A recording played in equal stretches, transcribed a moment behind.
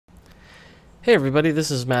Hey everybody,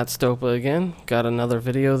 this is Matt Stopa again. Got another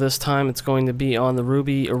video this time. It's going to be on the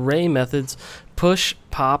Ruby array methods push,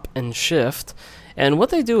 pop, and shift. And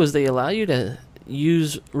what they do is they allow you to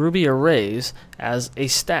use Ruby arrays as a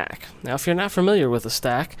stack. Now if you're not familiar with a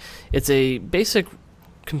stack, it's a basic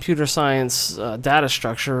computer science data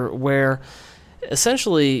structure where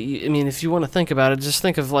essentially, I mean, if you want to think about it, just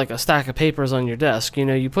think of like a stack of papers on your desk. You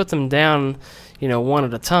know, you put them down, one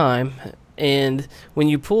at a time. And when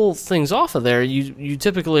you pull things off of there, you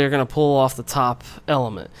typically are going to pull off the top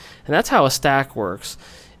element. And that's how a stack works.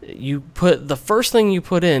 You put the first thing you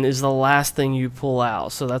put in is the last thing you pull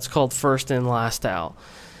out. So that's called first in, last out.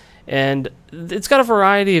 And it's got a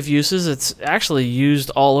variety of uses. It's actually used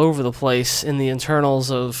all over the place in the internals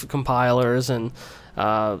of compilers, and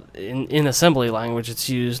in assembly language it's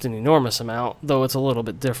used an enormous amount, though it's a little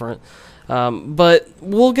bit different. But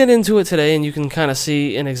we'll get into it today, and you can kind of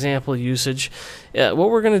see an example usage. What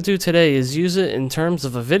we're going to do today is use it in terms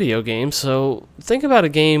of a video game. So think about a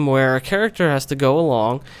game where a character has to go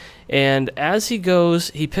along, and as he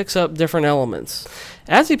goes, he picks up different elements.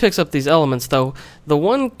 As he picks up these elements, though, the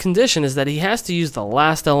one condition is that he has to use the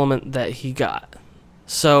last element that he got.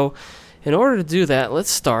 So in order to do that, let's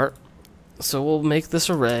start. So we'll make this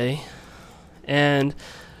array, and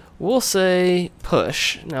we'll say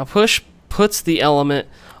push. Now push puts the element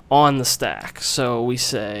on the stack. So we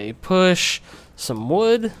say push some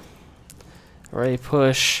wood, array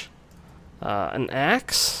push an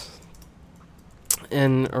axe,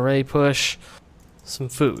 and array push some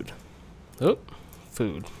food. Oh,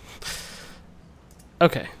 food.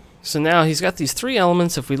 Okay, so now he's got these three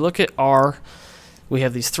elements. If we look at R, we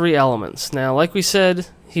have these three elements. Now, like we said,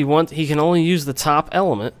 he can only use the top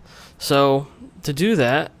element. So to do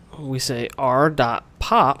that, we say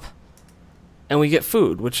r.pop, and we get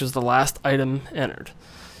food, which is the last item entered.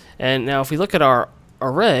 And now if we look at our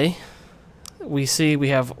array, we see we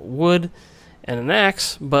have wood and an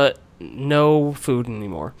axe, but no food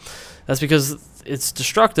anymore. That's because it's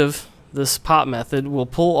destructive. This pop method will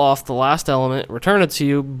pull off the last element, return it to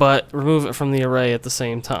you, but remove it from the array at the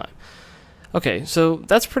same time. Okay, so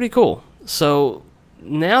that's pretty cool. So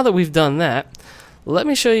now that we've done that, let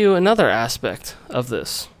me show you another aspect of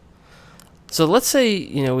this. So let's say,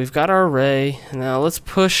 we've got our array. Now let's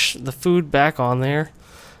push the food back on there.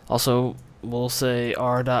 Also, we'll say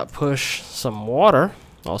r.push some water.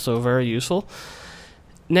 Also very useful.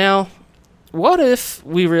 Now, what if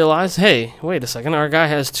we realize, hey, wait a second, our guy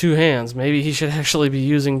has two hands. Maybe he should actually be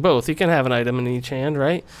using both. He can have an item in each hand,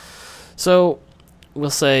 right? So we'll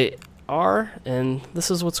say r, and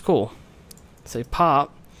this is what's cool. Say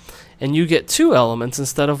pop, and you get two elements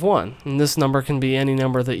instead of one. And this number can be any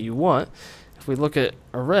number that you want. If we look at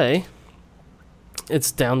array,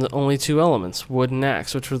 it's down to only two elements, wood and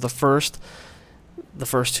axe, which were the first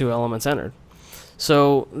two elements entered.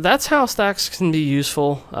 So that's how stacks can be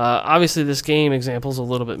useful. Obviously, this game example is a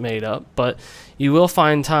little bit made up, but you will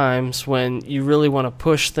find times when you really want to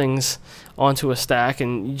push things onto a stack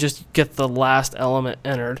and you just get the last element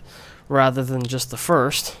entered rather than just the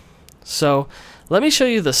first. So let me show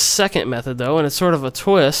you the second method, though, and it's sort of a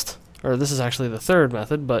twist, or this is actually the third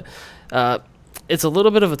method, but it's a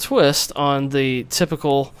little bit of a twist on the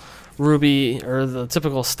typical Ruby or the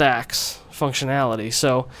typical stacks functionality.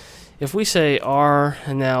 So if we say R,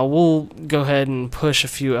 and now we'll go ahead and push a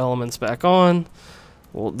few elements back on.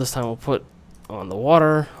 This time we'll put on the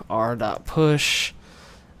water, r.push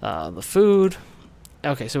the food.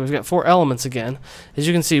 Okay, so we've got four elements again. As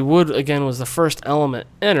you can see, wood again was the first element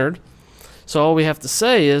entered. So all we have to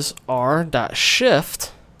say is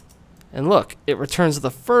r.shift, and look, it returns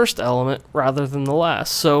the first element rather than the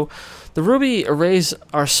last. So the Ruby arrays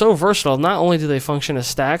are so versatile. Not only do they function as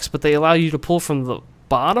stacks, but they allow you to pull from the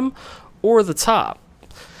bottom or the top.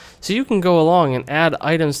 So you can go along and add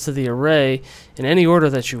items to the array in any order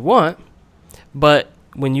that you want, but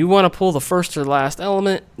when you want to pull the first or last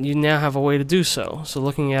element, you now have a way to do so. So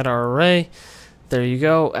looking at our array, there you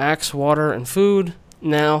go, axe, water, and food.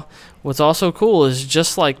 Now, what's also cool is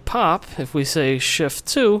just like pop, if we say shift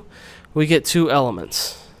 2, we get two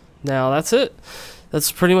elements. Now that's it.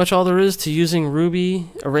 That's pretty much all there is to using Ruby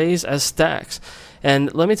arrays as stacks.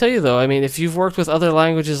 And let me tell you though, I mean, if you've worked with other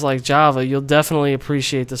languages like Java, you'll definitely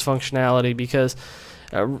appreciate this functionality, because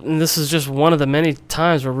this is just one of the many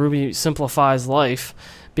times where Ruby simplifies life,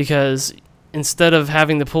 because instead of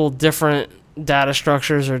having to pull different data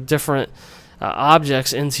structures or different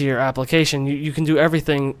objects into your application, you can do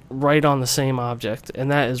everything right on the same object,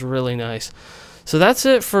 and that is really nice. So that's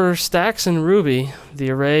it for stacks in Ruby,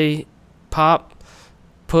 the array, pop,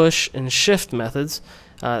 push, and shift methods.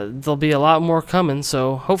 There'll be a lot more coming,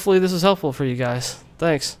 so hopefully this is helpful for you guys.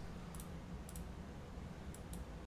 Thanks.